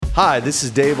Hi, this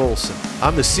is Dave Olson.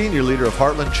 I'm the senior leader of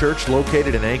Heartland Church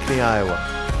located in Ankeny, Iowa.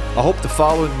 I hope the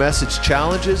following message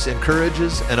challenges,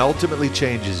 encourages, and ultimately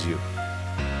changes you.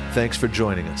 Thanks for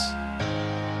joining us.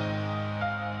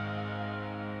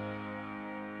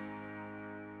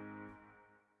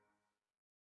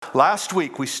 Last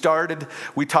week we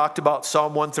talked about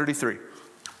Psalm 133.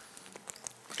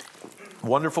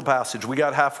 Wonderful passage. We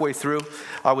got halfway through.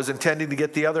 I was intending to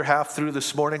get the other half through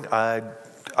this morning. I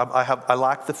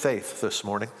lack the faith this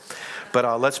morning.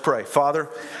 But let's pray. Father,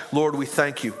 Lord, we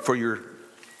thank you for your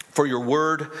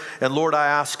word. And Lord, I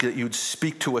ask that you'd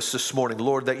speak to us this morning.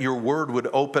 Lord, that your word would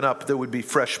open up, there would be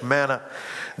fresh manna,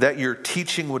 that your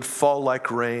teaching would fall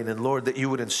like rain. And Lord, that you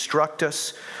would instruct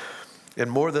us. And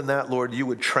more than that, Lord, you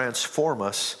would transform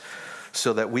us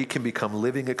so that we can become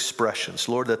living expressions.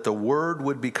 Lord, that the word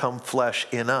would become flesh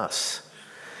in us.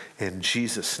 In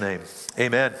Jesus' name,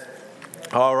 amen.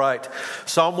 All right,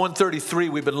 Psalm 133,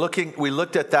 we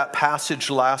looked at that passage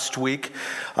last week,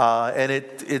 and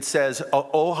it says,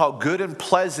 oh, how good and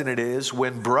pleasant it is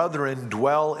when brethren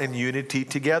dwell in unity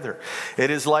together. It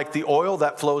is like the oil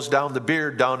that flows down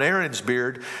down Aaron's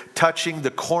beard, touching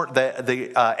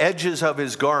the edges of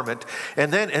his garment.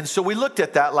 And so we looked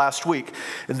at that last week.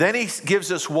 And then he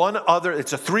gives us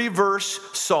it's a 3-verse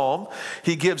psalm.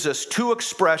 He gives us 2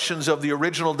 expressions of the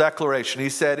original declaration. He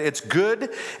said, it's good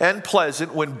and pleasant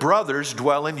when brothers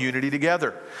dwell in unity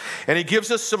together. And he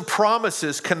gives us some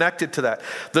promises connected to that.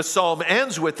 The psalm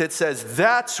ends with, it says,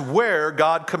 that's where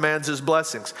God commands his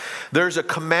blessings. There's a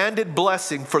commanded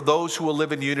blessing for those who will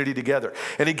live in unity together.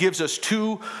 And he gives us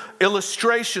 2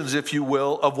 illustrations, if you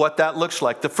will, of what that looks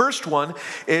like. The first one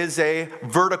is a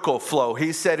vertical flow.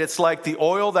 He said it's like the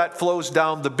oil that flows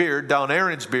down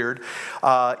Aaron's beard,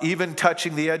 even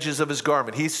touching the edges of his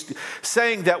garment. He's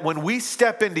saying that when we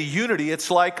step into unity,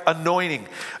 it's like anointing.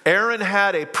 Aaron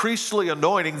had a priestly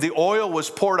anointing. The oil was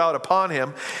poured out upon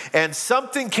him, and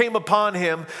something came upon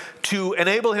him to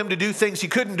enable him to do things he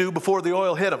couldn't do before the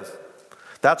oil hit him.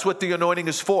 That's what the anointing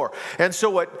is for. And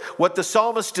so what the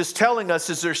psalmist is telling us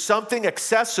is there's something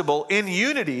accessible in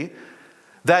unity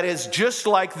that is just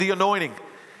like the anointing.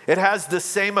 It has the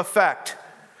same effect.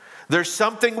 There's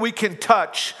something we can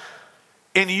touch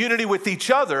in unity with each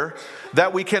other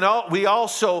that we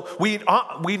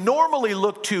normally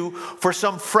look to for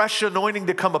some fresh anointing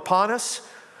to come upon us.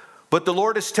 But the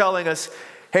Lord is telling us,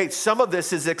 hey, some of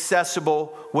this is accessible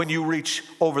when you reach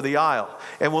over the aisle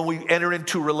and when we enter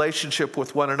into relationship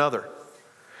with one another.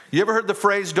 You ever heard the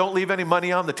phrase, don't leave any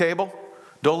money on the table?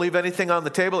 Don't leave anything on the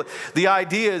table. The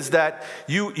idea is that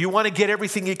you want to get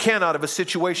everything you can out of a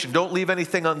situation. Don't leave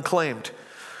anything unclaimed.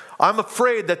 I'm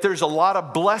afraid that there's a lot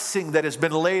of blessing that has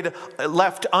been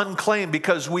left unclaimed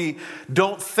because we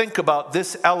don't think about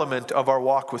this element of our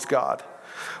walk with God.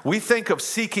 We think of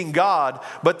seeking God,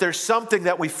 but there's something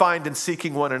that we find in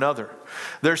seeking one another.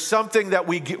 There's something that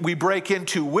we break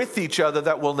into with each other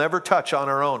that we'll never touch on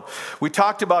our own. We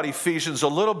talked about Ephesians a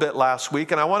little bit last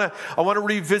week, and I want to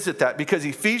revisit that because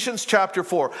Ephesians chapter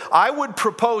 4, I would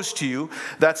propose to you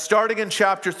that starting in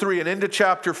chapter 3 and into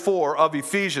chapter 4 of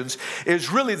Ephesians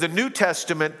is really the New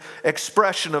Testament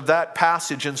expression of that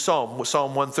passage in Psalm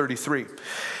 133.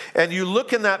 And you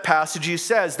look in that passage, he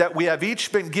says that we have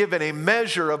each been given a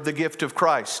measure of the gift of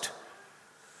Christ.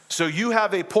 So you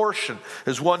have a portion,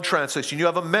 is one translation. You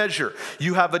have a measure.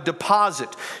 You have a deposit.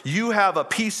 You have a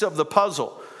piece of the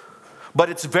puzzle. But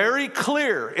it's very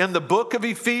clear in the book of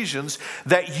Ephesians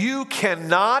that you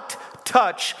cannot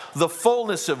touch the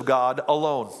fullness of God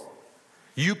alone.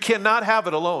 You cannot have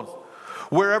it alone.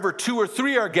 Wherever 2 or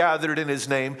 3 are gathered in his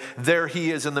name, there he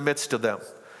is in the midst of them.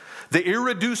 The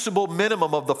irreducible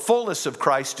minimum of the fullness of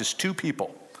Christ is 2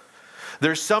 people.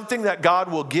 There's something that God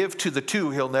will give to the 2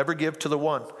 he'll never give to the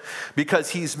 1 because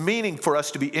he's meaning for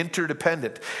us to be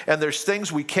interdependent. And there's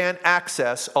things we can't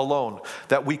access alone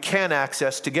that we can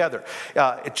access together.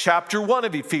 Chapter 1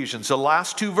 of Ephesians, the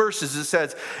last 2 verses, it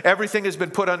says, everything has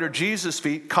been put under Jesus'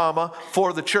 feet, comma,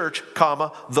 for the church,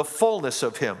 comma, the fullness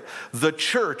of him. The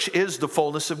church is the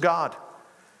fullness of God.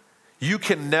 You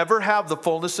can never have the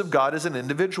fullness of God as an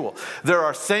individual. There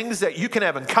are things that you can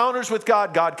have encounters with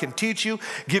God. God can teach you,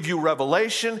 give you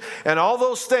revelation, and all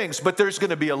those things. But there's going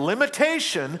to be a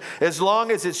limitation as long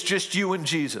as it's just you and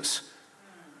Jesus.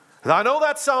 Now, I know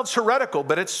that sounds heretical,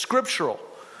 but it's scriptural.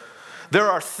 There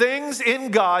are things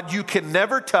in God you can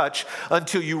never touch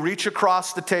until you reach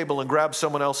across the table and grab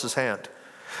someone else's hand.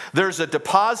 There's a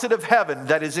deposit of heaven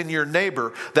that is in your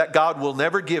neighbor that God will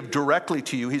never give directly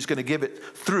to you. He's going to give it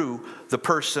through the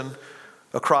person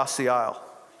across the aisle.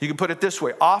 You can put it this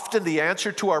way. Often the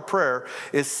answer to our prayer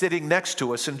is sitting next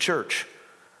to us in church.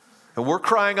 And we're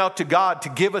crying out to God to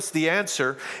give us the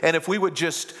answer. And if we would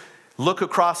just look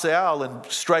across the aisle and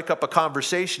strike up a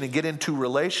conversation and get into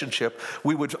relationship,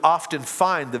 we would often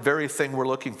find the very thing we're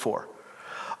looking for.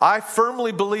 I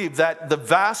firmly believe that the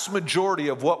vast majority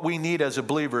of what we need as a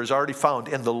believer is already found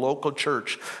in the local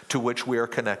church to which we are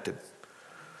connected.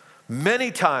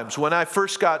 Many times when I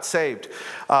first got saved,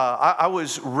 I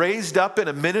was raised up in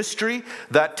a ministry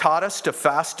that taught us to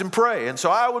fast and pray. And so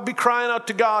I would be crying out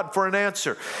to God for an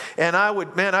answer. And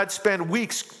I'd spend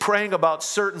weeks praying about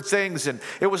certain things. And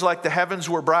it was like the heavens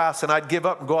were brass. And I'd give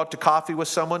up and go out to coffee with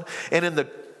someone. And in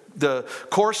the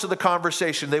course of the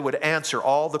conversation, they would answer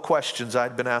all the questions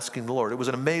I'd been asking the Lord. It was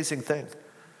an amazing thing.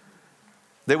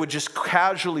 They would just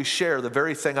casually share the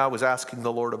very thing I was asking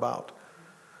the Lord about.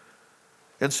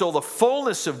 And so the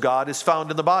fullness of God is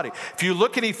found in the body. If you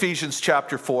look at Ephesians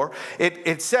chapter 4,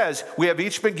 it says, we have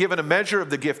each been given a measure of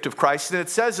the gift of Christ. And it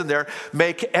says in there,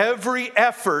 make every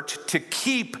effort to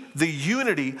keep the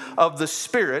unity of the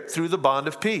Spirit through the bond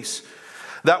of peace.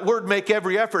 That word, make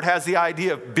every effort, has the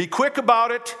idea of be quick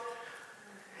about it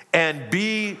and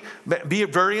be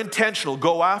very intentional.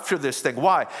 Go after this thing.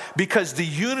 Why? Because the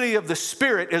unity of the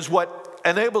Spirit is what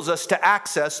enables us to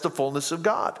access the fullness of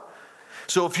God.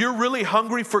 So if you're really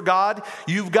hungry for God,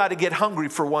 you've got to get hungry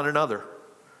for one another.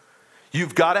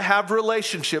 You've got to have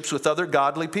relationships with other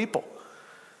godly people.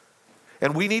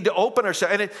 And we need to open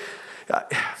ourselves. And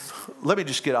let me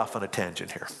just get off on a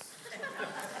tangent here.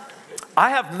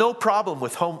 I have no problem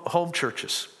with home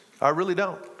churches. I really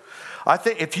don't. I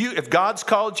think if God's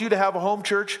called you to have a home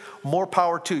church, more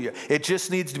power to you. It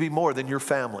just needs to be more than your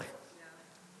family.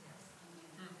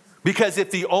 Because if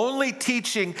the only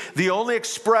teaching, the only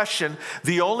expression,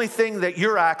 the only thing that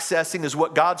you're accessing is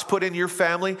what God's put in your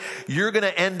family, you're going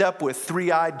to end up with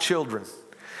three-eyed children.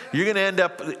 You're going to end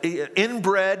up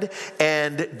inbred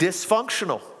and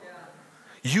dysfunctional.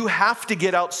 You have to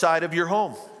get outside of your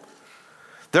home.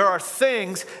 There are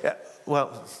things,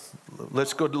 well,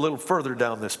 let's go a little further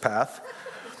down this path.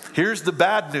 Here's the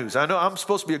bad news. I know I'm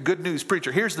supposed to be a good news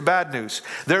preacher. Here's the bad news.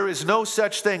 There is no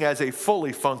such thing as a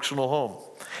fully functional home.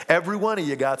 Every one of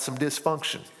you got some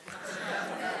dysfunction.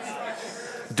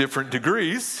 Different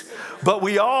degrees, but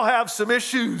we all have some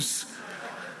issues.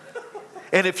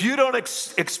 And if you don't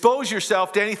expose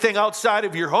yourself to anything outside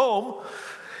of your home,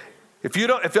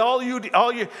 there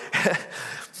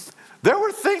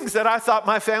were things that I thought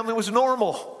my family was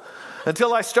normal.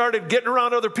 Until I started getting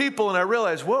around other people and I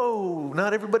realized, whoa,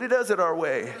 not everybody does it our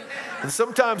way. And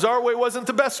sometimes our way wasn't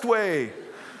the best way.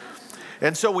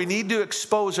 And so we need to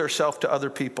expose ourselves to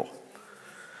other people.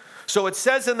 So it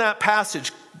says in that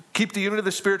passage, keep the unity of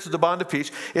the Spirit to the bond of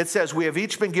peace. It says we have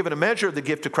each been given a measure of the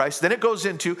gift of Christ. Then it goes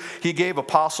into, he gave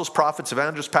apostles, prophets,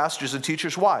 evangelists, pastors, and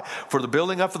teachers. Why? For the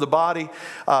building up of the body,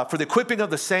 for the equipping of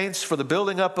the saints, for the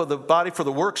building up of the body, for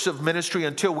the works of ministry,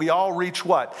 until we all reach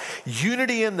what?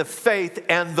 Unity in the faith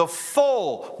and the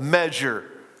full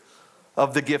measure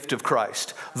of the gift of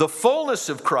Christ. The fullness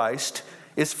of Christ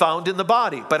is found in the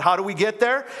body. But how do we get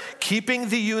there? Keeping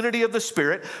the unity of the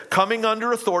Spirit, coming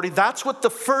under authority. That's what the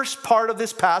first part of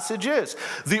this passage is.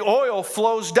 The oil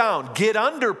flows down. Get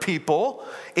under people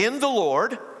in the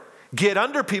Lord. Get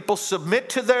under people, submit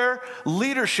to their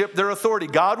leadership, their authority.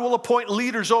 God will appoint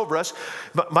leaders over us.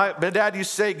 My dad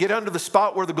used to say, get under the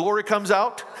spot where the glory comes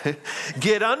out.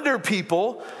 Get under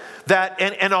people that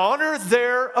and honor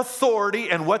their authority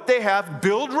and what they have.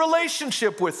 Build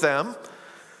relationship with them.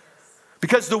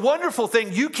 Because the wonderful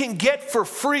thing, you can get for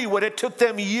free what it took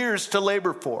them years to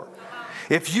labor for.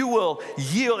 If you will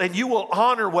yield and you will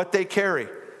honor what they carry.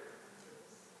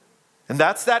 And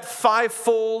that's that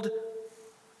fivefold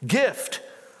gift.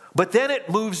 But then it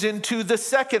moves into the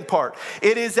second part.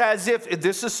 It is as if,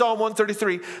 this is Psalm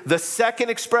 133, the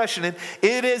second expression.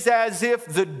 It is as if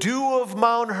the dew of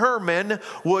Mount Hermon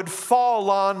would fall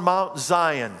on Mount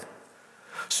Zion.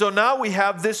 So now we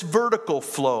have this vertical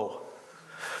flow.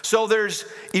 So there's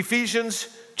Ephesians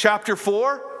chapter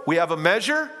 4. We have a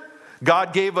measure.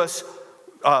 God gave us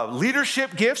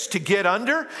leadership gifts to get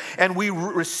under, and we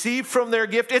receive from their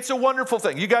gift. It's a wonderful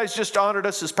thing. You guys just honored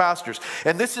us as pastors.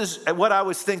 And this is what I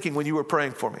was thinking when you were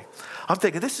praying for me. I'm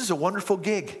thinking, this is a wonderful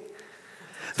gig.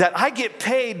 That I get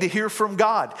paid to hear from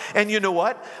God. And you know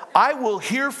what? I will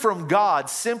hear from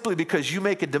God simply because you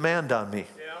make a demand on me.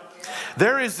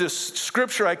 There is this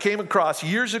scripture I came across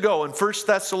years ago in 1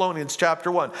 Thessalonians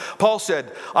chapter 1. Paul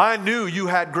said, I knew you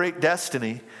had great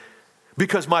destiny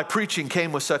because my preaching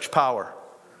came with such power.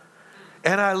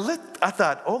 And I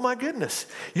thought, oh my goodness.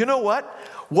 You know what?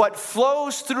 What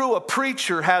flows through a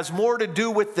preacher has more to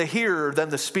do with the hearer than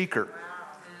the speaker.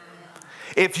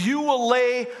 If you will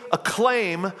lay a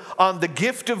claim on the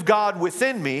gift of God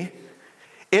within me,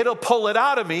 it'll pull it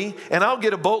out of me, and I'll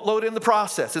get a boatload in the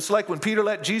process. It's like when Peter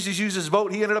let Jesus use his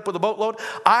boat, he ended up with a boatload.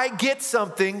 I get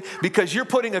something because you're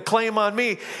putting a claim on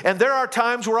me. And there are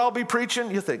times where I'll be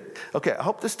preaching, you think, okay, I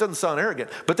hope this doesn't sound arrogant,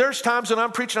 but there's times when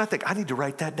I'm preaching, I think, I need to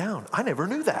write that down. I never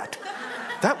knew that.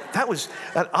 That was,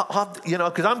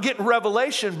 because I'm getting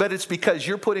revelation, but it's because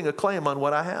you're putting a claim on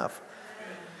what I have.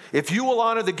 If you will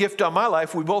honor the gift on my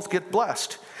life, we both get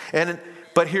blessed.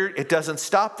 But here, it doesn't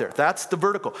stop there. That's the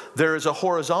vertical. There is a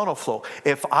horizontal flow.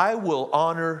 If I will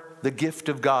honor the gift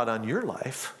of God on your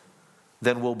life,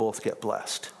 then we'll both get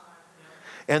blessed.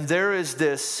 And there is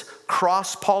this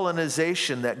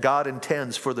cross-pollination that God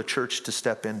intends for the church to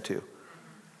step into.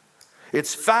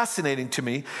 It's fascinating to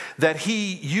me that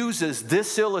he uses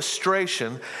this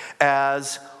illustration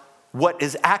as what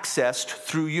is accessed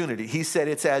through unity. He said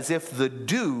it's as if the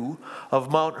dew of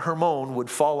Mount Hermon would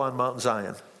fall on Mount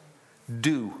Zion.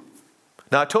 Dew.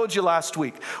 Now, I told you last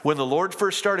week when the Lord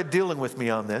first started dealing with me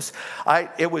on this,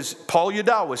 it was Paul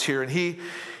Yadal was here, and he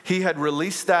had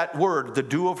released that word, the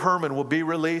dew of Hermon will be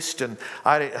released, and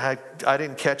I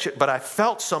didn't catch it, but I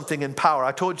felt something in power.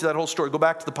 I told you that whole story. Go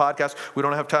back to the podcast. We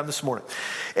don't have time this morning.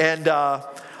 And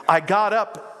I got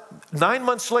up. 9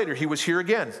 months later, he was here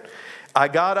again. I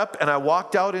got up and I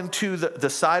walked out into the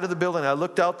side of the building. I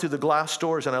looked out through the glass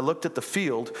doors and I looked at the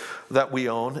field that we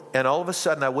own. And all of a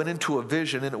sudden I went into a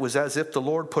vision, and it was as if the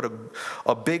Lord put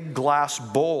a big glass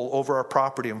bowl over our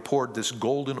property and poured this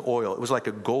golden oil. It was like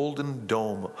a golden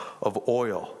dome of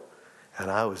oil.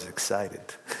 And I was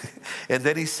excited. And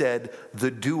then he said, the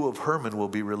dew of Hermon will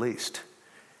be released.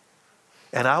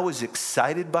 And I was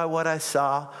excited by what I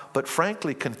saw, but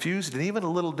frankly confused and even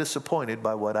a little disappointed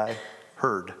by what I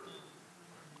heard.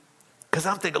 Because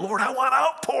I'm thinking, Lord, I want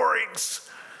outpourings.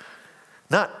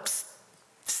 Not,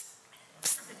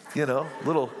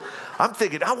 little. I'm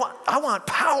thinking, I want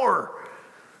power.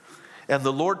 And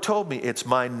the Lord told me it's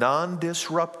my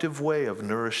non-disruptive way of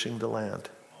nourishing the land.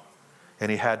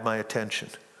 And he had my attention.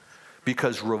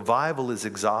 Because revival is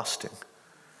exhausting.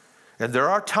 And there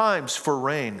are times for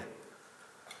rain.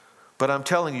 But I'm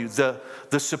telling you, the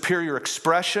superior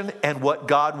expression and what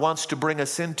God wants to bring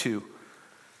us into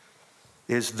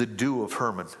is the dew of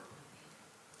Hermon.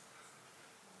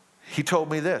 He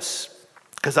told me this,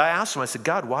 because I asked him, I said,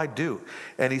 God, why dew?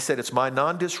 And he said, it's my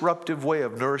non-disruptive way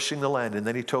of nourishing the land. And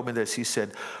then he told me this, he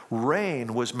said,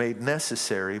 rain was made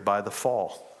necessary by the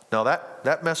fall. Now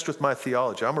that messed with my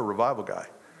theology. I'm a revival guy.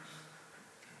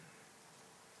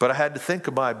 But I had to think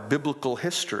of my biblical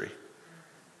history.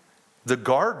 The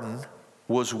garden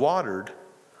was watered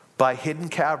by hidden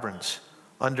caverns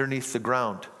underneath the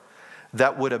ground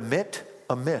that would emit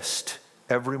a mist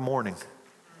every morning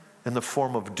in the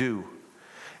form of dew.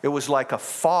 It was like a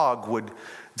fog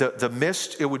the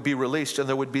mist, it would be released, and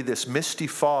there would be this misty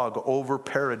fog over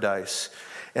paradise.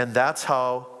 And that's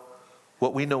how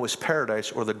what we know as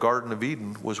paradise, or the Garden of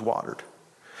Eden, was watered.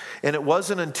 And it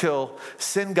wasn't until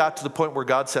sin got to the point where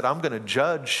God said, I'm going to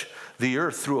judge the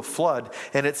earth through a flood.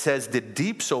 And it says the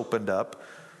deeps opened up,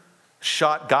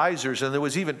 shot geysers, and there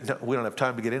was even, we don't have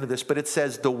time to get into this, but it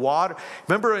says the water,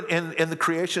 remember in the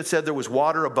creation it said there was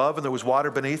water above and there was water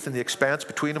beneath, and the expanse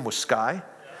between them was sky?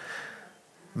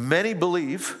 Many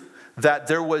believe that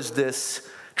there was this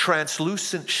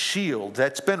translucent shield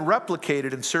that's been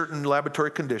replicated in certain laboratory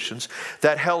conditions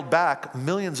that held back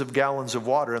millions of gallons of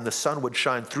water, and the sun would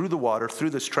shine through the water, through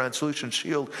this translucent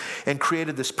shield, and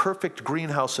created this perfect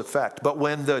greenhouse effect. But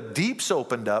when the deeps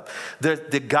opened up,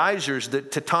 the geysers, the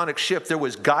tectonic shift, there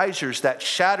was geysers that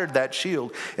shattered that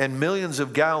shield, and millions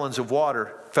of gallons of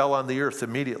water fell on the earth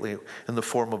immediately in the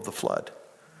form of the flood.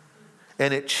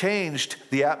 And it changed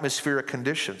the atmospheric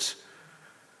conditions.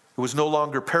 It was no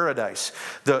longer paradise.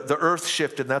 The earth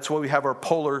shifted, and that's why we have our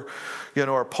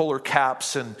polar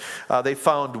caps, and they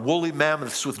found woolly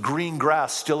mammoths with green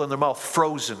grass still in their mouth,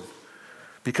 frozen,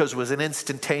 because it was an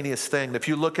instantaneous thing. If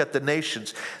you look at the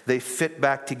nations, they fit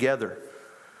back together.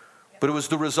 But it was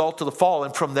the result of the fall,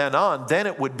 and from then on, then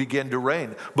it would begin to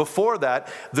rain. Before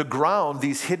that, the ground,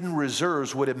 these hidden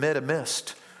reserves, would emit a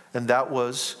mist, and that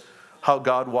was how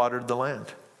God watered the land.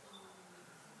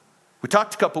 We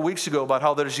talked a couple weeks ago about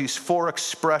how there's these 4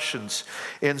 expressions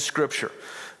in Scripture.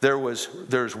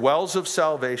 There's wells of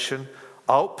salvation,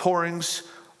 outpourings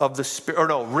of the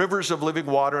Spirit, rivers of living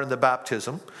water in the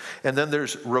baptism, and then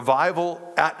there's revival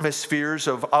atmospheres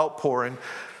of outpouring.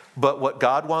 But what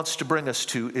God wants to bring us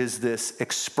to is this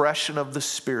expression of the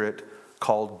Spirit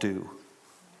called dew.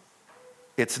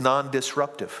 It's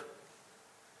non-disruptive.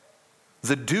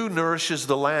 The dew nourishes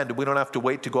the land, and we don't have to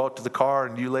wait to go out to the car,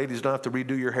 and you ladies don't have to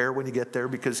redo your hair when you get there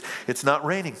because it's not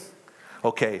raining.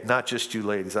 Okay, not just you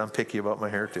ladies. I'm picky about my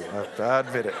hair too. I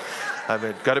admit it. I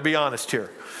mean, got to be honest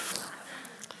here.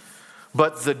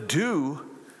 But the do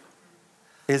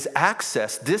is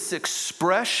accessed. This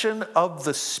expression of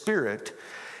the Spirit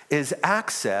is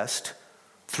accessed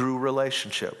through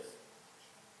relationship.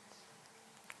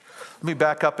 Let me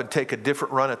back up and take a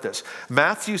different run at this.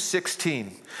 Matthew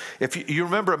 16. If you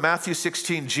remember Matthew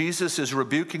 16, Jesus is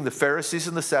rebuking the Pharisees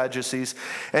and the Sadducees.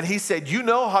 And he said, you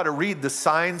know how to read the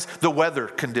signs, the weather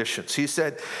conditions. He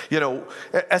said,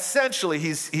 essentially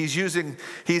he's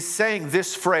saying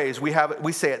this phrase.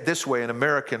 We say it this way in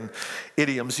American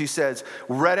idioms. He says,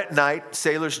 red at night,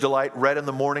 sailor's delight. Red in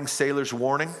the morning, sailor's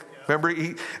warning. Remember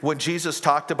when Jesus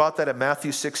talked about that in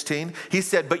Matthew 16? He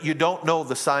said, but you don't know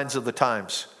the signs of the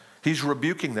times. He's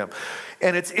rebuking them.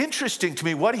 And it's interesting to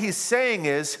me, what he's saying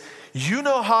is, you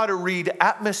know how to read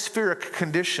atmospheric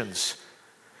conditions.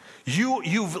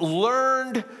 You've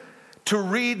learned to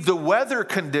read the weather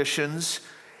conditions,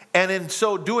 and in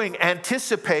so doing,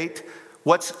 anticipate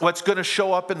what's going to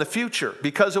show up in the future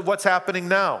because of what's happening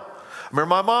now. I remember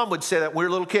my mom would say that when we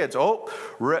were little kids. Oh,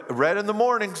 red in the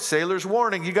morning, sailor's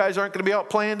warning, you guys aren't going to be out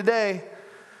playing today.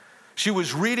 She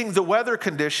was reading the weather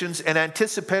conditions in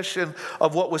anticipation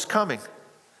of what was coming.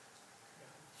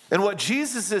 And what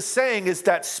Jesus is saying is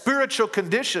that spiritual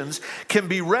conditions can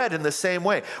be read in the same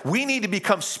way. We need to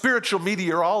become spiritual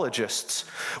meteorologists.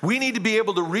 We need to be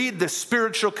able to read the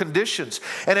spiritual conditions.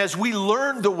 And as we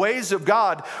learn the ways of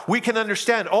God, we can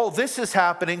understand, oh, this is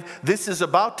happening, this is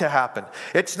about to happen.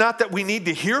 It's not that we need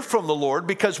to hear from the Lord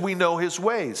because we know His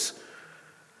ways.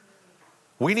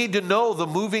 We need to know the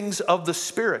movings of the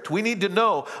Spirit. We need to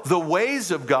know the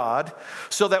ways of God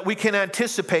so that we can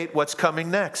anticipate what's coming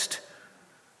next.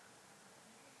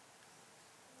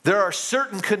 There are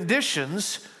certain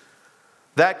conditions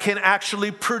that can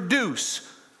actually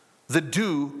produce the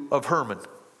dew of Hermon.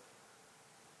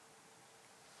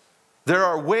 There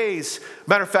are ways,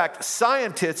 matter of fact,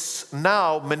 scientists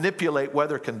now manipulate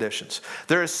weather conditions.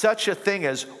 There is such a thing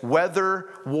as weather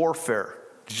warfare.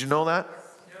 Did you know that?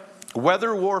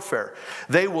 Weather warfare.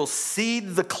 They will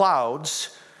seed the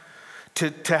clouds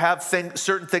to have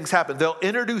certain things happen. They'll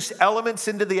introduce elements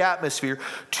into the atmosphere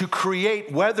to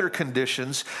create weather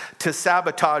conditions to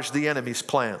sabotage the enemy's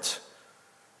plans.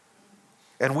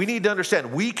 And we need to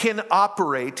understand, we can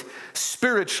operate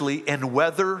spiritually in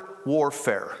weather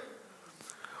warfare.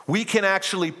 We can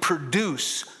actually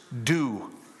produce dew.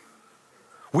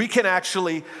 We can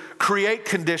actually create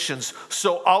conditions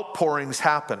so outpourings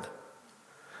happen.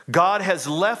 God has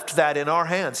left that in our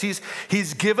hands.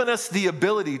 He's given us the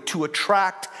ability to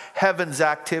attract heaven's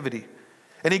activity.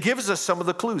 And He gives us some of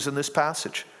the clues in this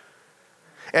passage.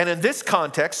 And in this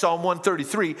context, Psalm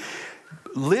 133,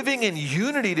 living in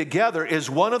unity together is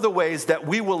one of the ways that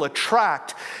we will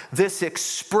attract this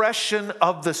expression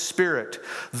of the Spirit,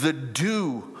 the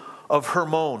dew of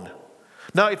Hermon.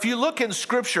 Now, if you look in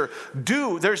Scripture,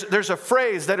 dew, there's a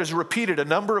phrase that is repeated a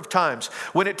number of times.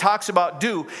 When it talks about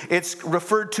dew, it's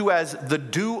referred to as the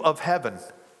dew of heaven.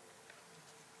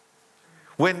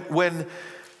 When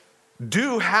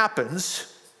dew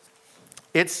happens,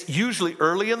 it's usually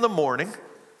early in the morning,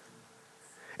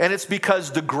 and it's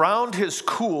because the ground has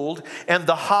cooled and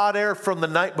the hot air from the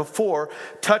night before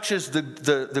touches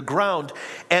the ground,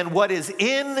 and what is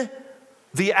in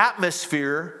the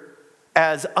atmosphere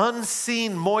as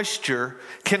unseen moisture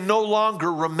can no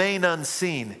longer remain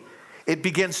unseen. It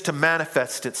begins to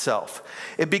manifest itself.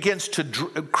 It begins to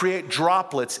create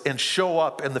droplets and show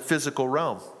up in the physical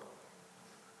realm.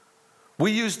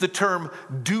 We use the term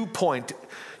dew point.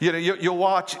 You'll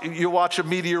watch a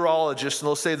meteorologist and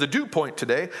they'll say the dew point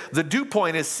today. The dew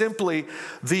point is simply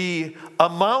the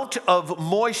amount of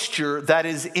moisture that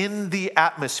is in the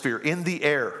atmosphere, in the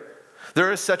air.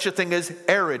 There is such a thing as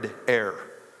arid air.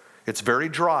 It's very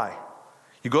dry.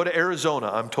 You go to Arizona,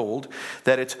 I'm told,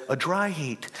 that it's a dry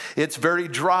heat. It's very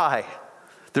dry.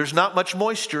 There's not much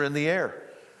moisture in the air.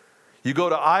 You go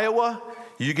to Iowa,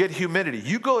 you get humidity.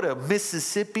 You go to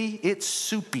Mississippi, it's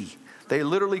soupy. They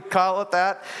literally call it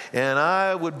that, and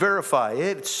I would verify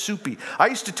it's soupy. I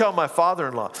used to tell my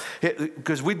father-in-law,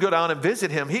 because we'd go down and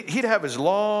visit him, he'd have his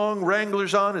long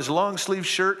Wranglers on, his long sleeve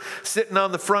shirt, sitting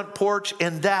on the front porch,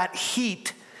 and that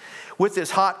heat with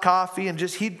his hot coffee, and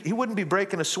just he wouldn't be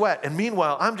breaking a sweat. And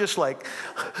meanwhile, I'm just like,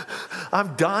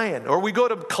 I'm dying. Or we go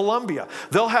to Colombia.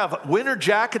 They'll have winter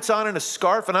jackets on and a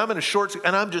scarf, and I'm in a shorts,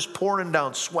 and I'm just pouring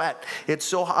down sweat. It's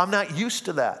so hot. I'm not used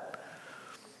to that.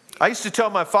 I used to tell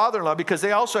my father-in-law, because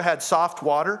they also had soft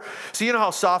water. So you know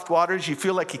how soft water is? You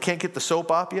feel like you can't get the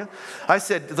soap off you. I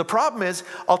said, the problem is,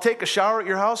 I'll take a shower at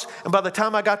your house, and by the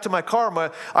time I got to my car,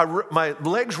 my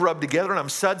legs rubbed together, and I'm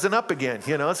sudsing up again.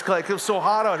 It's like it was so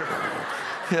hot out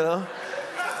here.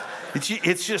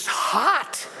 It's just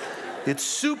hot. It's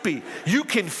soupy. You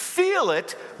can feel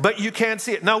it, but you can't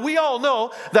see it. Now, we all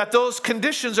know that those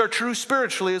conditions are true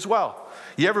spiritually as well.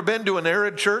 You ever been to an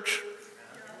arid church?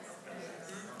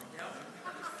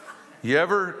 You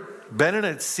ever been in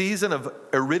a season of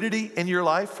aridity in your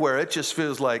life where it just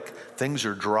feels like things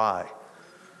are dry?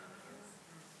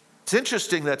 It's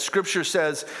interesting that Scripture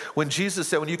says, when Jesus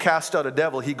said, when you cast out a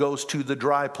devil, he goes to the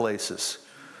dry places.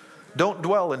 Don't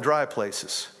dwell in dry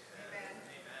places.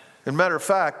 As a matter of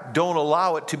fact, don't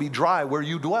allow it to be dry where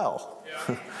you dwell.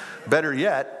 Better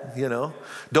yet,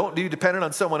 don't be dependent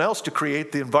on someone else to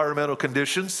create the environmental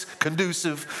conditions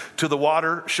conducive to the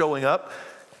water showing up.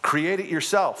 Create it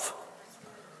yourself.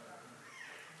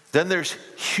 Then there's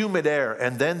humid air,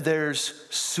 and then there's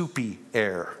soupy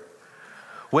air.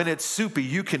 When it's soupy,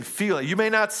 you can feel it. You may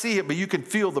not see it, but you can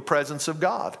feel the presence of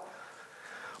God.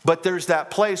 But there's that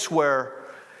place where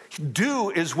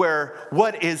dew is where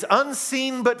what is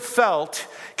unseen but felt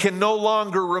can no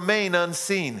longer remain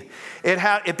unseen.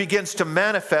 It begins to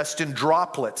manifest in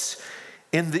droplets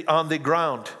on the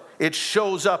ground. It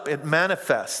shows up, it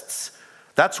manifests.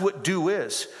 That's what dew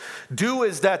is. Dew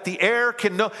is that the air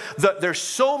there's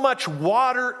so much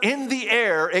water in the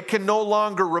air, it can no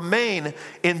longer remain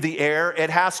in the air. It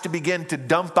has to begin to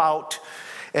dump out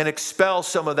and expel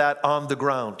some of that on the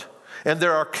ground. And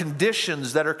there are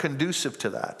conditions that are conducive to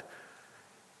that.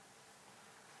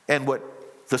 And what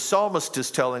the psalmist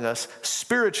is telling us,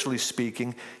 spiritually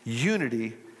speaking,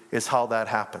 unity is how that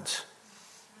happens.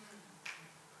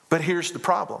 But here's the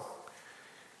problem.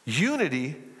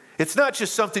 Unity, it's not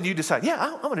just something you decide,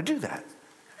 I'm going to do that.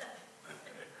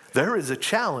 There is a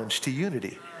challenge to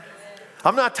unity.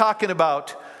 I'm not talking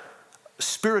about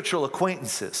spiritual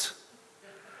acquaintances.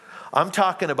 I'm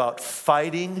talking about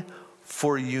fighting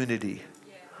for unity,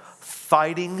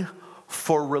 fighting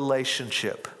for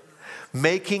relationship,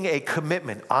 making a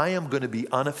commitment. I am going to be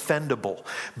unoffendable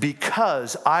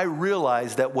because I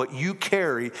realize that what you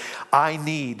carry, I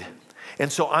need.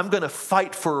 And so I'm going to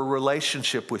fight for a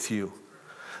relationship with you.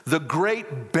 The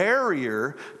great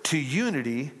barrier to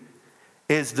unity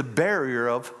is the barrier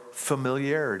of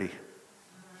familiarity.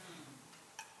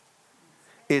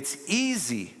 It's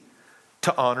easy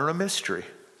to honor a mystery.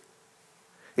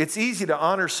 It's easy to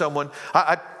honor someone.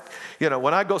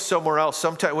 When I go somewhere else,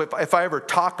 sometimes if I ever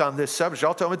talk on this subject,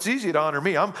 I'll tell them it's easy to honor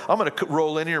me. I'm going to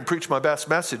roll in here and preach my best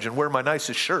message and wear my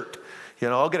nicest shirt.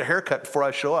 I'll get a haircut before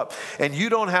I show up. And you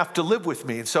don't have to live with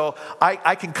me. And so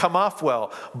I can come off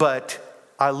well, but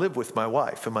I live with my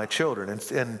wife and my children,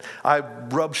 and I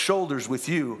rub shoulders with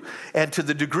you. And to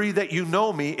the degree that you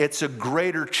know me, it's a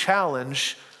greater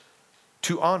challenge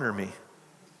to honor me.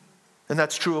 And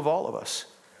that's true of all of us.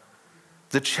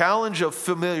 The challenge of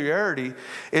familiarity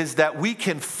is that we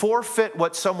can forfeit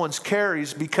what someone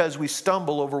carries because we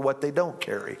stumble over what they don't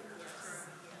carry.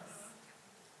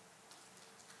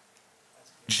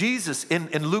 Jesus,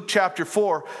 in Luke chapter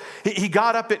 4, he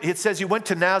got up, it says he went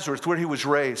to Nazareth where he was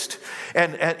raised.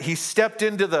 And he stepped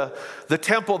into the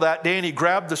temple that day and he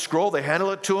grabbed the scroll. They handed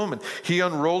it to him and he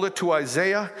unrolled it to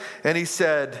Isaiah. And he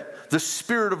said, "The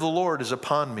Spirit of the Lord is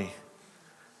upon me."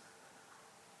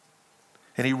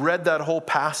 And he read that whole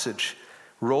passage,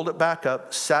 rolled it back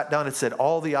up, sat down and said,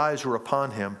 all the eyes were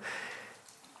upon him.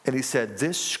 And he said,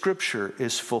 "This scripture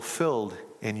is fulfilled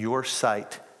in your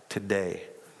sight today."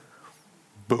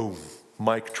 Boom,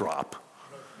 mic drop.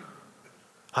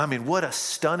 I mean, what a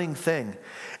stunning thing.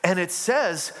 And it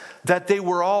says that they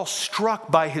were all struck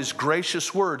by his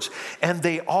gracious words, and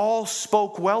they all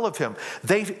spoke well of him.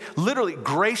 They literally,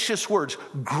 gracious words,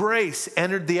 grace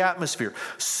entered the atmosphere.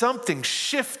 Something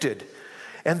shifted,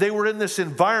 and they were in this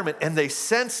environment, and they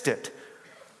sensed it.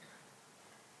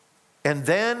 And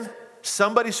then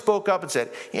somebody spoke up and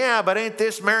said, "Yeah, but ain't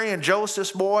this Mary and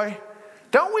Joseph's boy?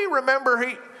 Don't we remember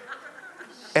he..."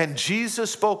 And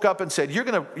Jesus spoke up and said, you're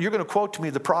going to quote to me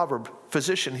the proverb,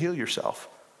 "Physician, heal yourself."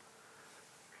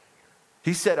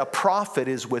 He said, a prophet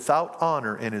is without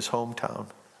honor in his hometown.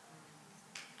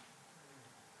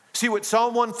 See, what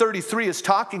Psalm 133 is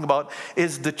talking about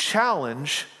is the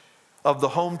challenge of the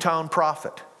hometown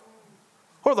prophet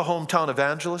or the hometown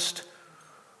evangelist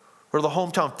or the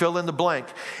hometown fill in the blank.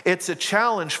 It's a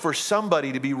challenge for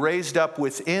somebody to be raised up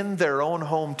within their own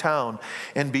hometown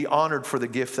and be honored for the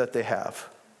gift that they have.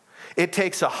 It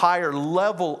takes a higher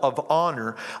level of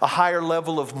honor, a higher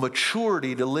level of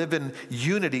maturity to live in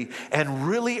unity and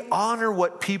really honor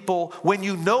what people, when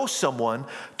you know someone,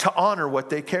 to honor what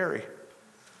they carry.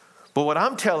 But what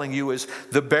I'm telling you is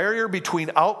the barrier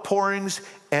between outpourings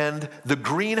and the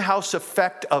greenhouse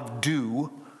effect of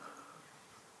dew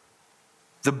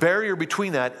The barrier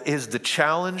between that is the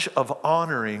challenge of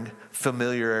honoring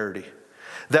familiarity.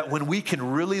 That when we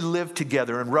can really live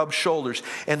together and rub shoulders,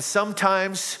 and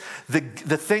sometimes the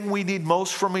thing we need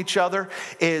most from each other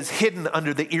is hidden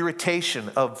under the irritation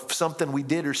of something we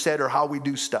did or said or how we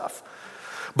do stuff.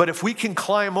 But if we can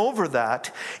climb over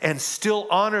that and still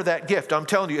honor that gift, I'm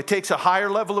telling you, it takes a higher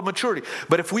level of maturity.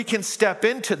 But if we can step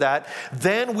into that,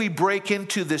 then we break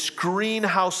into this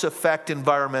greenhouse effect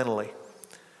environmentally.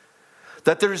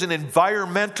 That there's an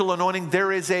environmental anointing,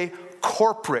 there is a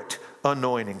corporate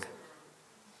anointing.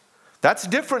 That's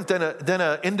different than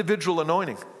an individual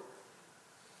anointing.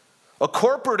 A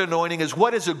corporate anointing is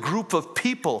what is a group of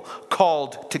people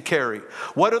called to carry?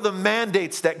 What are the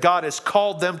mandates that God has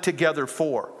called them together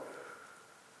for?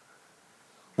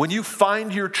 When you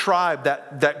find your tribe,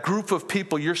 that group of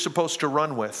people you're supposed to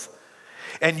run with,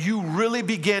 and you really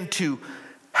begin to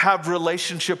have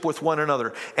relationship with one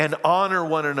another and honor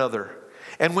one another.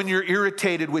 And when you're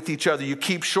irritated with each other, you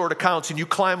keep short accounts and you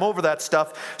climb over that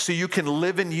stuff so you can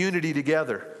live in unity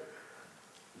together.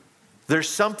 There's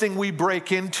something we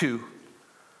break into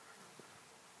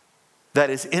that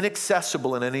is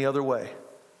inaccessible in any other way.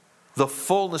 The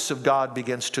fullness of God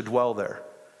begins to dwell there.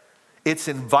 It's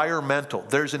environmental.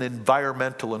 There's an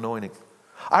environmental anointing.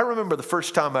 I remember the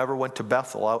first time I ever went to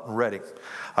Bethel out in Redding.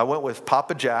 I went with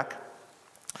Papa Jack.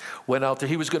 Went out there.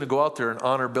 He was going to go out there and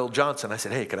honor Bill Johnson. I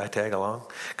said, hey, can I tag along?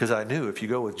 Because I knew if you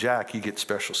go with Jack, you get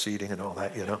special seating and all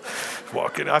that, you know.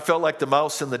 Walking, I felt like the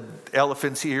mouse in the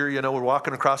elephant's ear, you know. We're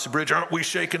walking across the bridge. Aren't we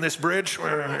shaking this bridge? You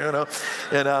know.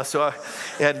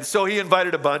 And so he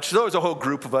invited a bunch. So there was a whole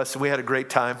group of us, and we had a great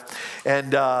time.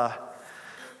 And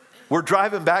we're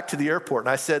driving back to the airport, and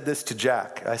I said this to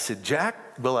Jack. I said,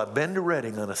 Jack, will I been to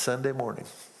Redding on a Sunday morning?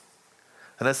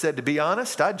 And I said, to be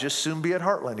honest, I'd just soon be at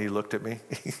Heartland. He looked at me.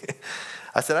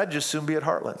 I said, I'd just soon be at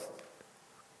Heartland.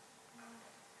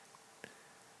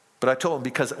 But I told him,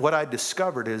 because what I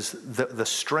discovered is the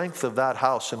strength of that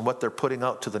house and what they're putting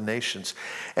out to the nations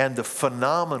and the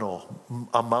phenomenal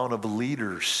amount of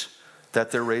leaders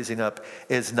that they're raising up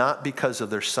is not because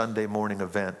of their Sunday morning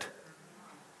event.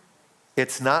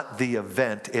 It's not the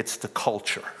event, it's the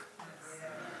culture.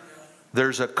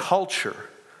 There's a culture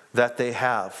that they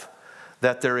have,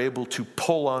 that they're able to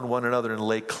pull on one another and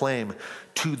lay claim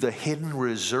to the hidden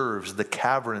reserves, the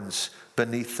caverns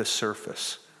beneath the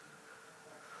surface.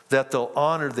 That they'll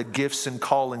honor the gifts and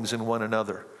callings in one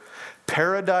another.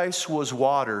 Paradise was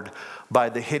watered by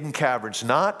the hidden caverns,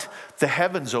 not the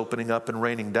heavens opening up and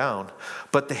raining down,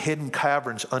 but the hidden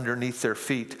caverns underneath their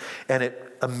feet, and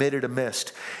it emitted a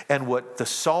mist. And what the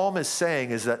psalm is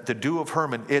saying is that the dew of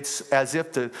Hermon, it's as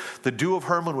if the dew of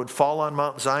Hermon would fall on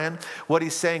Mount Zion. What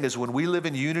he's saying is when we live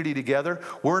in unity together,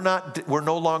 we're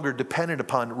no longer dependent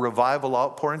upon revival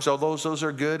outpourings, although those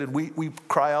are good, and we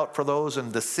cry out for those,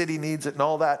 and the city needs it and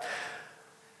all that.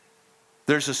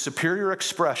 There's a superior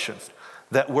expression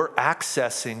that we're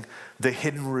accessing the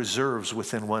hidden reserves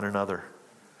within one another.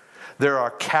 There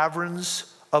are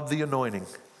caverns of the anointing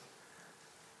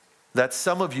that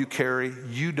some of you carry,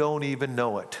 you don't even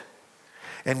know it.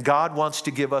 And God wants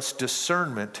to give us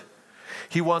discernment.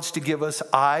 He wants to give us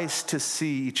eyes to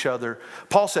see each other.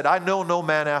 Paul said, I know no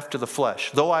man after the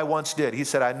flesh, though I once did. He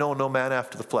said, I know no man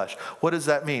after the flesh. What does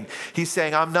that mean? He's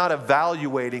saying, I'm not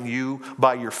evaluating you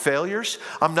by your failures.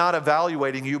 I'm not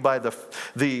evaluating you by the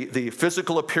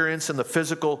physical appearance and the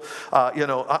physical,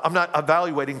 I'm not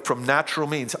evaluating from natural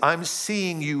means. I'm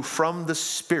seeing you from the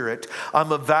Spirit.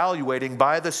 I'm evaluating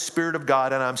by the Spirit of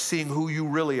God, and I'm seeing who you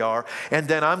really are. And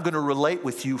then I'm going to relate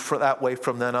with you that way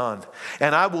from then on.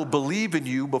 And I will believe in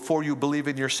you before you believe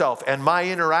in yourself. And my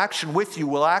interaction with you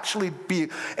will actually be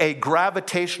a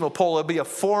gravitational pull. It'll be a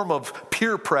form of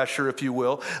peer pressure, if you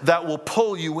will, that will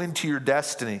pull you into your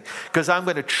destiny. Because I'm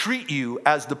going to treat you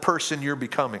as the person you're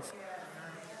becoming.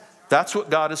 That's what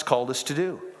God has called us to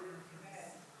do.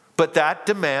 But that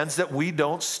demands that we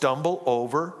don't stumble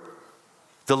over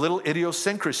the little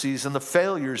idiosyncrasies and the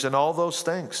failures and all those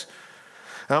things.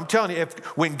 And I'm telling you,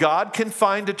 when God can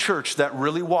find a church that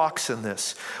really walks in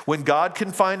this, when God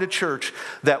can find a church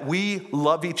that we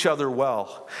love each other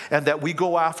well, and that we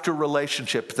go after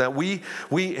relationships, that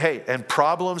and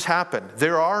problems happen.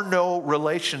 There are no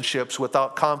relationships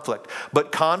without conflict,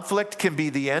 but conflict can be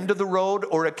the end of the road,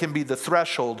 or it can be the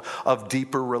threshold of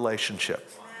deeper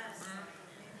relationship.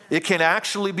 It can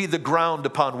actually be the ground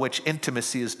upon which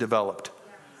intimacy is developed.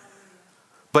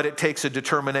 But it takes a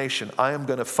determination. I am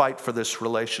going to fight for this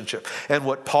relationship. And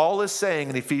what Paul is saying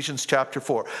in Ephesians chapter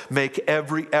 4, make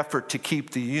every effort to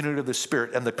keep the unity of the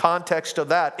Spirit. And the context of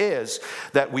that is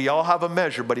that we all have a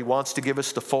measure, but he wants to give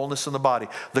us the fullness in the body.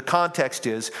 The context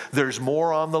is there's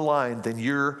more on the line than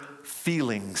your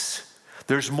feelings.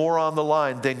 There's more on the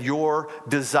line than your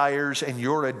desires and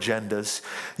your agendas.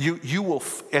 You will,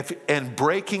 and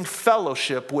breaking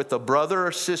fellowship with a brother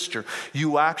or sister,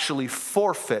 you actually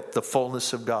forfeit the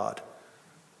fullness of God.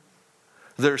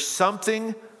 There's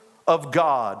something of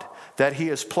God that he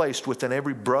has placed within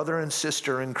every brother and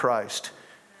sister in Christ.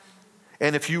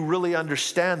 And if you really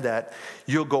understand that,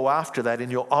 you'll go after that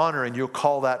and you'll honor and you'll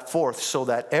call that forth so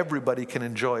that everybody can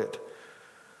enjoy it.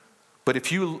 But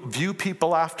if you view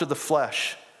people after the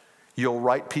flesh, you'll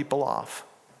write people off.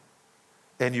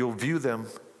 And you'll view them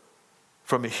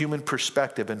from a human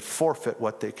perspective and forfeit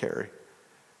what they carry.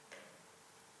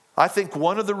 I think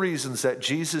one of the reasons that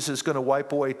Jesus is going to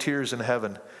wipe away tears in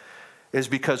heaven is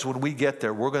because when we get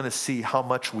there, we're going to see how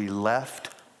much we left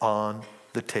on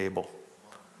the table.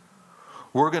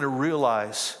 We're going to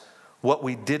realize what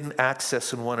we didn't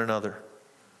access in one another,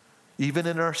 even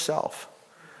in ourselves.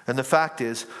 And the fact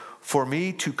is, for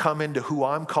me to come into who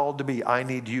I'm called to be, I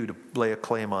need you to lay a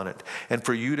claim on it. And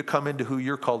for you to come into who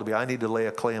you're called to be, I need to lay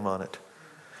a claim on it.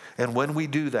 And when we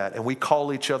do that and we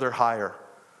call each other higher,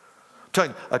 I'm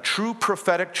telling you, a true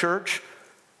prophetic church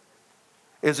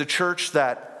is a church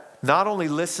that not only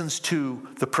listens to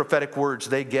the prophetic words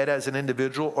they get as an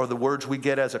individual or the words we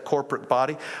get as a corporate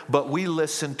body, but we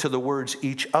listen to the words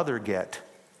each other get.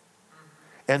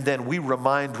 And then we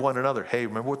remind one another, hey,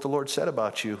 remember what the Lord said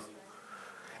about you?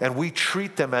 And we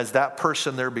treat them as that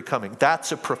person they're becoming.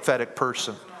 That's a prophetic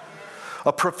person.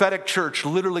 A prophetic church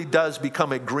literally does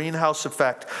become a greenhouse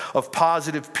effect of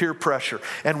positive peer pressure.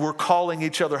 And we're calling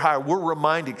each other higher. We're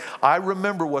reminding, I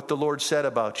remember what the Lord said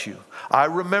about you. I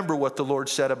remember what the Lord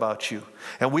said about you.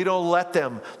 And we don't let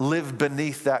them live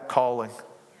beneath that calling.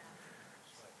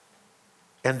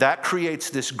 And that creates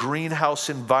this greenhouse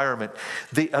environment.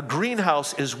 A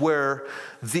greenhouse is where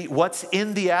what's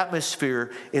in the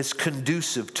atmosphere is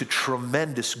conducive to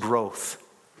tremendous growth.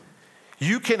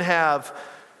 You can have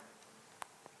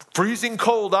freezing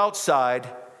cold outside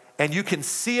and you can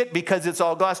see it because it's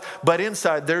all glass, but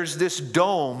inside there's this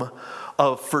dome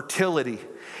of fertility.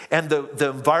 And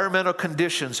the environmental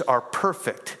conditions are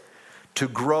perfect to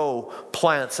grow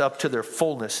plants up to their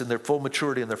fullness and their full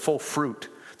maturity and their full fruit.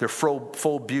 Their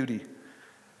full beauty.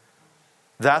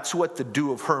 That's what the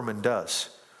dew of Hermon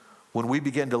does when we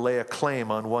begin to lay a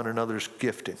claim on one another's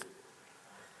gifting.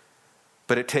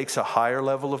 But it takes a higher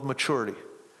level of maturity.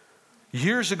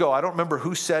 Years ago, I don't remember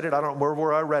who said it, I don't remember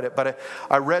where I read it, but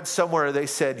I read somewhere they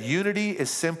said, unity is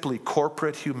simply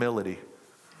corporate humility.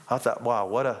 I thought, wow,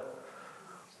 what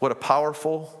a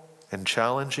powerful and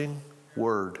challenging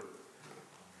word.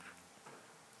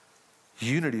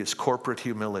 Unity is corporate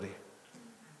humility.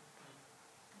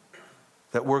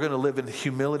 That we're going to live in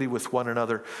humility with one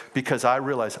another because I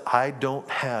realize I don't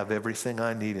have everything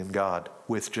I need in God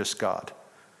with just God.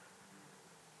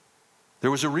 There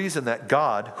was a reason that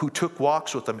God, who took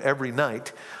walks with them every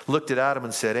night, looked at Adam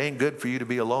and said, ain't good for you to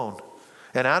be alone.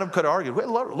 And Adam could have argued,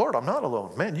 well, Lord, I'm not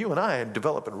alone. Man, you and I are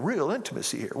developing real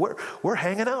intimacy here. We're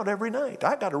hanging out every night.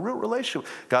 I got a real relationship.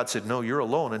 God said, no, you're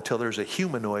alone until there's a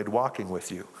humanoid walking with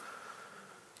you.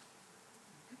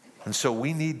 And so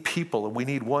we need people and we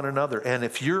need one another. And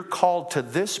if you're called to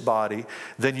this body,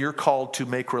 then you're called to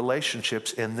make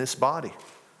relationships in this body.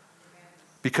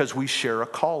 Because we share a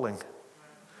calling.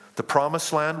 The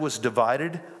promised land was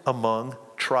divided among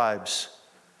tribes.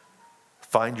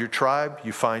 Find your tribe,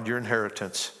 you find your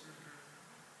inheritance.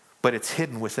 But it's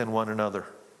hidden within one another.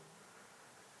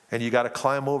 And you got to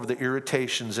climb over the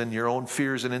irritations and your own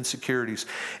fears and insecurities.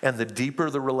 And the deeper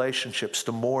the relationships,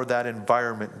 the more that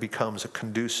environment becomes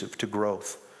conducive to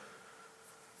growth.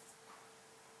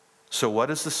 So what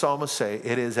does the psalmist say?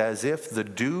 It is as if the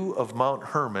dew of Mount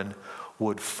Hermon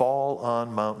would fall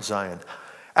on Mount Zion.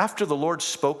 After the Lord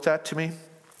spoke that to me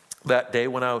that day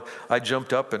when I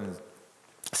jumped up and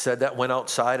said that, went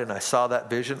outside and I saw that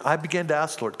vision, I began to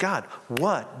ask the Lord, God,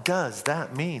 what does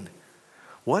that mean?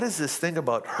 What is this thing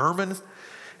about Hermon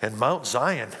and Mount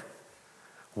Zion?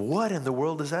 What in the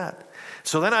world is that?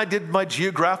 So then I did my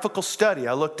geographical study.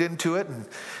 I looked into it,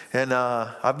 and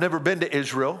I've never been to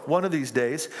Israel. One of these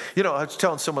days, I was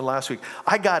telling someone last week,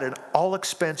 I got an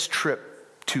all-expense trip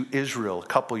to Israel a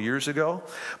couple years ago,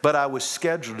 but I was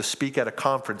scheduled to speak at a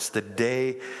conference the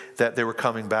day that they were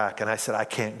coming back, and I said, I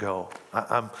can't go.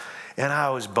 And I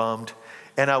was bummed.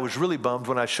 And I was really bummed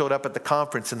when I showed up at the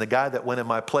conference and the guy that went in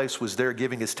my place was there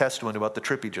giving his testimony about the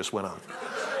trip he just went on.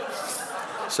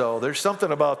 So there's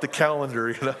something about the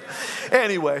calendar,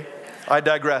 Anyway, I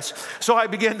digress. So I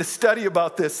began to study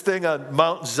about this thing on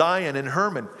Mount Zion in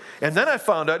Hermon. And then I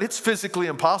found out it's physically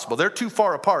impossible. They're too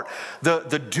far apart.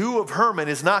 The dew of Hermon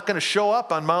is not going to show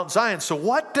up on Mount Zion. So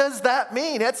what does that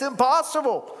mean? That's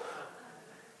impossible.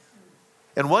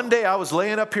 And one day I was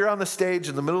laying up here on the stage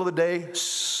in the middle of the day,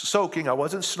 soaking. I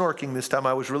wasn't snorking this time.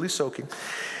 I was really soaking.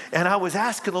 And I was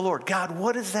asking the Lord, God,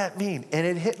 what does that mean? And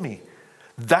it hit me.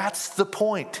 That's the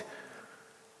point.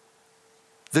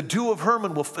 The dew of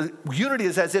Hermon unity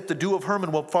is as if the dew of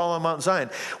Hermon will fall on Mount Zion.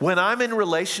 When I'm in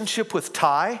relationship with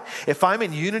Ty, if I'm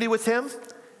in unity with him,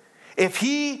 if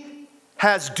he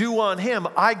has dew on him,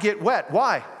 I get wet.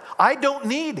 Why? I don't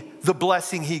need the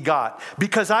blessing he got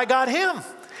because I got him.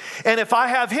 And if I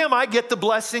have him, I get the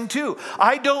blessing too.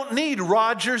 I don't need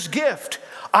Roger's gift.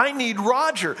 I need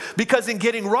Roger because in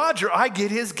getting Roger, I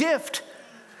get his gift.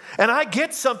 And I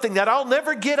get something that I'll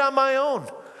never get on my own.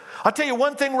 I'll tell you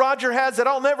one thing Roger has that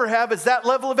I'll never have is that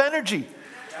level of energy.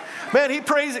 Man, he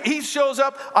prays, he shows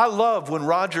up. I love when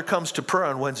Roger comes to prayer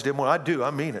on Wednesday morning. I do,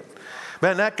 I mean it.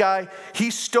 Man, that guy,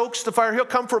 he stokes the fire. He'll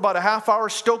come for about a half hour,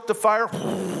 stoke the fire,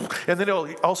 and then all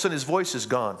of a sudden his voice is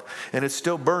gone and it's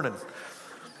still burning.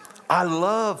 I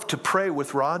love to pray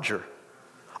with Roger.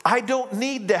 I don't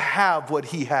need to have what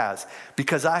he has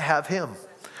because I have him.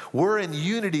 We're in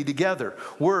unity together.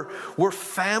 We're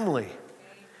family.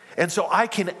 And so I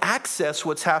can access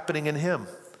what's happening in him.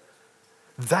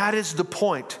 That is the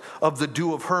point of the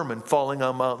dew of Hermon falling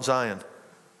on Mount Zion.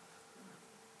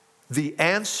 The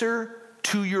answer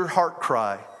to your heart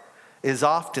cry is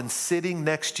often sitting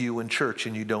next to you in church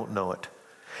and you don't know it.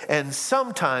 And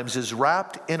sometimes is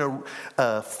wrapped in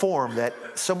a form that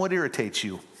somewhat irritates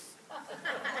you.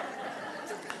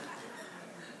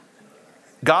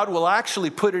 God will actually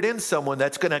put it in someone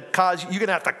that's going to cause you're going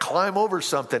to have to climb over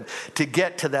something to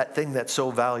get to that thing that's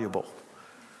so valuable.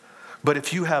 But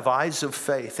if you have eyes of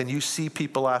faith and you see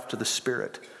people after the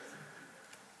Spirit,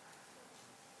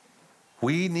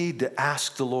 we need to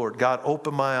ask the Lord, God,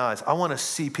 open my eyes. I want to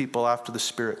see people after the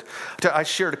Spirit. I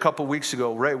shared a couple weeks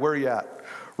ago, Ray, where are you at?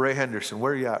 Ray Henderson,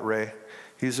 where are you at, Ray?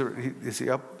 Is he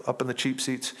up in the cheap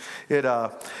seats?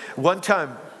 One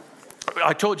time,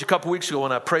 I told you a couple weeks ago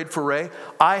when I prayed for Ray,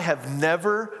 I have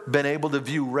never been able to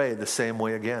view Ray the same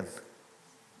way again.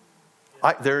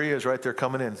 There he is right there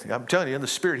coming in. I'm telling you, in the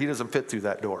Spirit, he doesn't fit through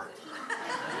that door.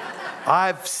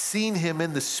 I've seen him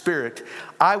in the Spirit.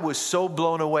 I was so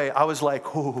blown away. I was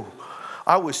like, ooh.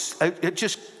 It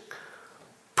just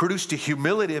produced a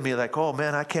humility in me like, oh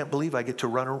man, I can't believe I get to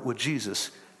run with Jesus.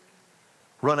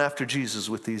 Run after Jesus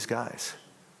with these guys.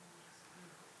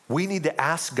 We need to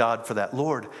ask God for that.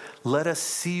 Lord, let us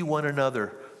see one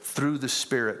another through the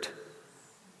Spirit.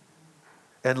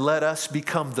 And let us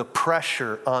become the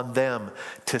pressure on them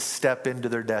to step into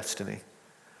their destiny.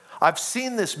 I've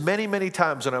seen this many, many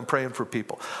times when I'm praying for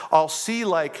people. I'll see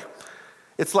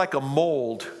it's like a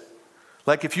mold.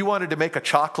 Like if you wanted to make a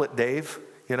chocolate Dave,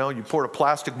 you poured a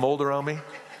plastic mold around me.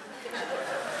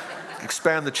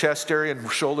 Expand the chest area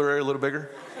and shoulder area a little bigger.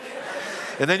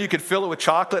 And then you could fill it with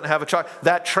chocolate and have a chocolate.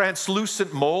 That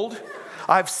translucent mold,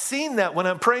 I've seen that when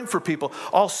I'm praying for people.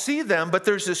 I'll see them, but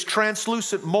there's this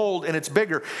translucent mold and it's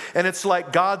bigger. And it's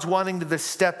like God's wanting to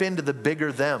step into the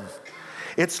bigger them.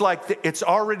 It's like it's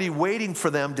already waiting for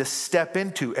them to step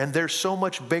into, and they're so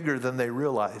much bigger than they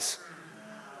realize.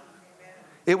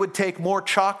 It would take more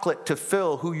chocolate to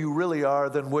fill who you really are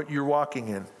than what you're walking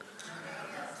in.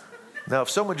 Now, if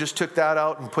someone just took that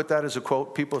out and put that as a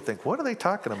quote, people would think, what are they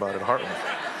talking about at Heartland?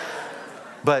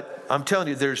 But I'm telling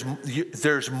you,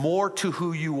 there's more to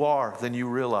who you are than you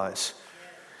realize.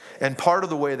 And part of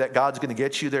the way that God's going to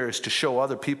get you there is to show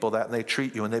other people that, and they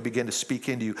treat you and they begin to speak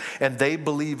into you. And they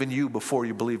believe in you before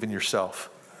you believe in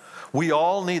yourself. We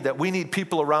all need that. We need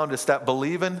people around us that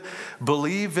believe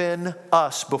in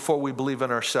us before we believe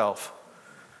in ourselves.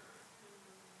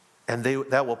 And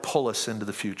that will pull us into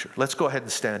the future. Let's go ahead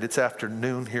and stand. It's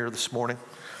afternoon here this morning.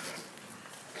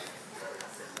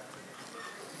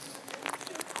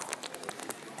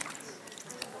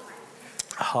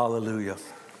 Hallelujah.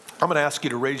 I'm going to ask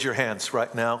you to raise your hands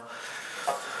right now.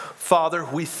 Father,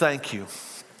 we thank you.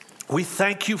 We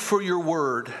thank you for your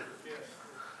word.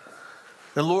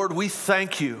 And Lord, we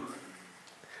thank you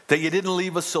that you didn't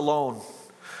leave us alone,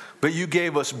 but you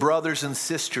gave us brothers and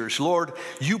sisters. Lord,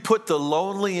 you put the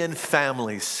lonely in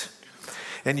families,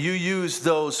 and you use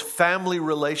those family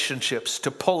relationships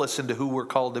to pull us into who we're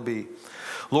called to be.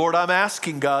 Lord, I'm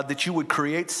asking, God, that you would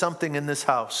create something in this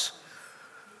house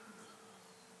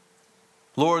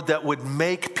Lord, that would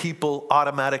make people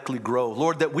automatically grow.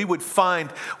 Lord, that we would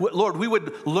we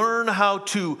would learn how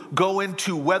to go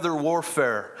into weather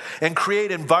warfare and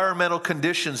create environmental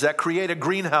conditions that create a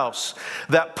greenhouse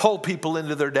that pull people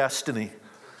into their destiny.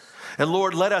 And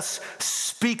Lord, let us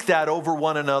speak that over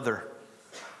one another.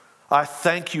 I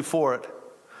thank you for it.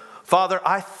 Father,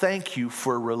 I thank you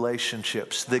for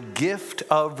relationships, the gift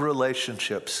of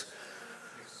relationships.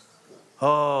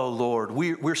 Oh, Lord,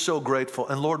 we're so grateful.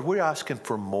 And Lord, we're asking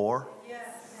for more.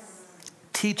 Yes.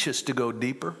 Teach us to go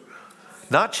deeper,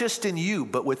 not just in you,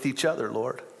 but with each other,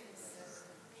 Lord.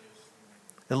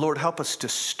 And Lord, help us to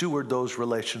steward those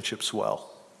relationships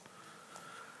well.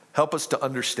 Help us to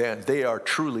understand they are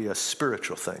truly a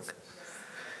spiritual thing.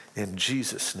 In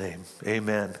Jesus' name,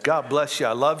 amen. God bless you.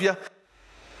 I love you.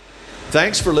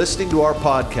 Thanks for listening to our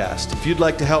podcast. If you'd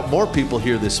like to help more people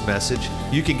hear this message,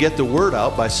 you can get the word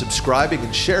out by subscribing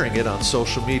and sharing it on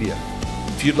social media.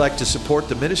 If you'd like to support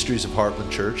the ministries of Heartland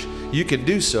Church, you can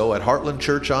do so at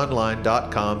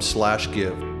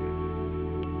heartlandchurchonline.com/give.